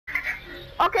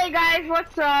Okay guys,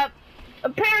 what's up?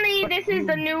 Apparently this is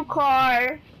the new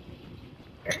car.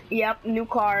 Yep, new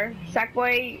car.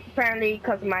 Sackboy apparently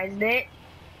customized it.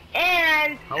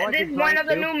 And this is one of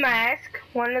the new masks.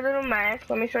 One of the new masks.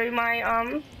 Let me show you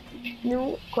my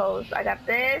new clothes. I got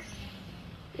this.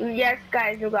 Yes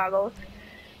guys, new goggles.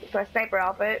 It's my sniper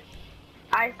outfit.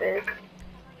 ISIS.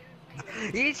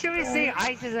 You should be saying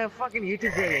ISIS a fucking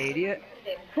YouTube video, idiot.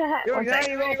 Your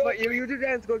YouTube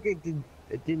channel's gonna get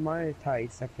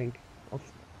demonetized, I think.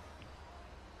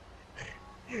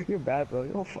 You're bad, bro.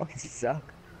 You don't fucking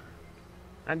suck.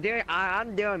 I'm doing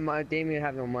my Damien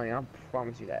have no money. I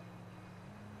promise you that.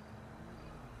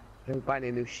 He'll buy the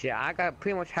new shit. I got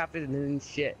pretty much half of the new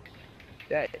shit.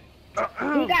 That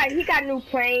he got new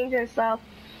planes and stuff.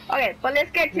 Okay, but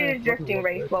let's get to the drifting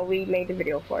race. What we made the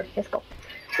video for. Let's go.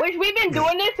 Which we've been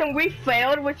doing this and we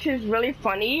failed, which is really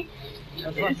funny.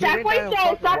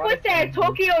 Sackboy said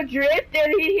Tokyo Drift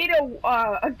and he hit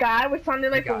a guy which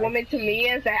sounded like a woman to me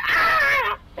and said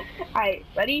ah! Alright,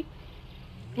 ready?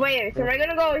 Wait, so we're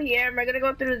gonna go here, we're gonna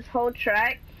go through this whole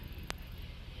track.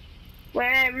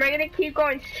 We're gonna keep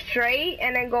going straight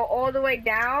and then go all the way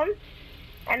down.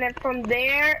 And then from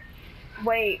there,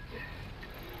 wait,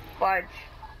 fudge.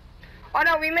 Oh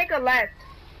no, we make a left.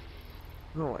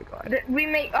 Oh my god. We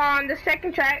make the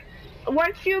second track.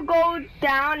 Once you go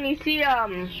down, you see a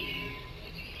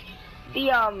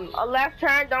left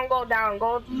turn. Don't go down.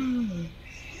 Go.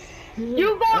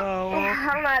 You go.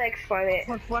 I'm not explaining it.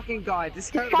 Oh my fucking god!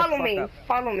 Just follow me.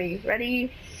 Follow me.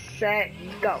 Ready, set,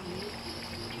 go.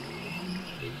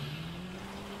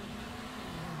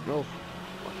 Move.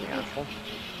 Fucking asshole.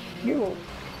 You move.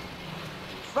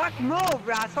 Fuck move,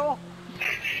 asshole.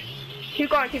 Keep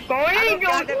going. Keep going. You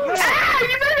better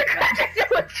crash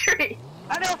into a tree.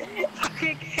 I don't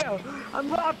fucking hill.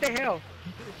 I'm up the hill.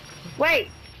 Wait.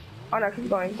 Oh no, keep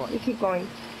going. You keep going.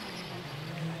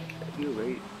 You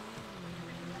wait.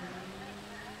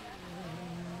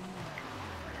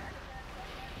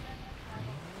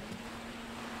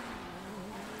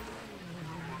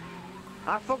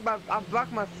 I broke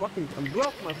my fucking mic.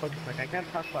 I can't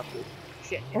talk about this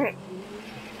shit.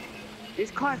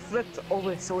 This car flips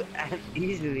over so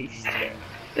easily. Shit.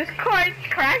 This car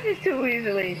crashes too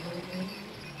easily.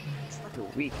 It's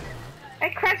fucking weak. I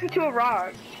crashed into a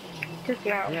rock just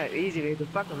now. Yeah, easily. The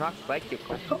fucking rock spiked your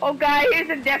car. Oh god, here's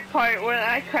the death part where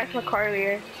I crashed my car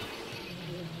earlier.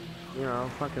 You know,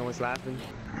 fucking was laughing.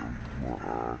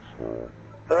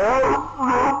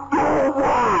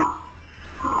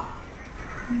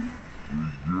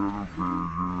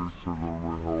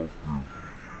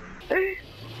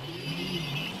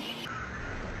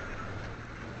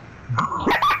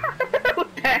 What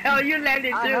the hell? You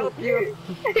landed too. You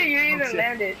even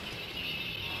landed.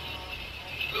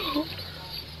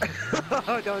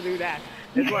 Don't do that.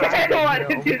 I don't want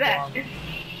to do that.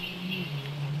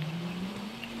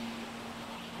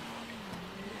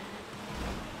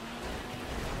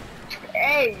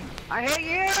 Hey! I hate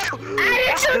you! I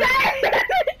didn't do that!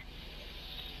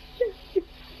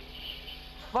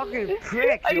 Fucking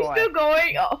prick! Are you still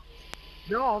going? Oh.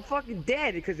 No, I'm fucking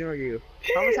dead because of you.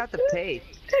 I almost have to pay.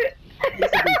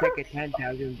 This would be like a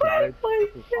 $10,000.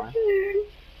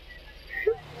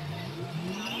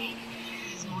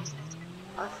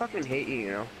 I fucking hate you,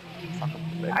 you know.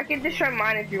 I can destroy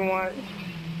mine if you want.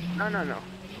 No.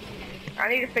 I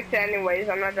need to fix it anyways.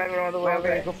 I'm not driving all the way over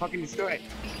there. Go fucking destroy it.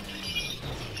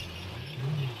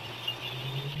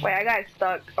 Wait, I got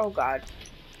stuck. Oh god.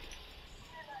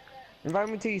 Invite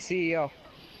me to your CEO.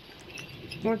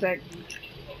 1 sec.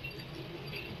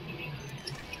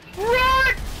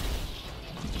 Run!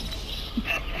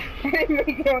 I didn't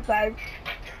make it on time.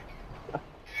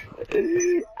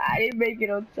 I didn't make it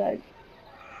on time.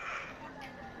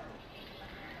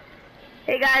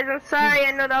 Hey guys, I'm sorry.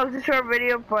 I know that was a short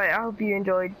video, but I hope you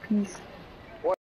enjoyed. Peace.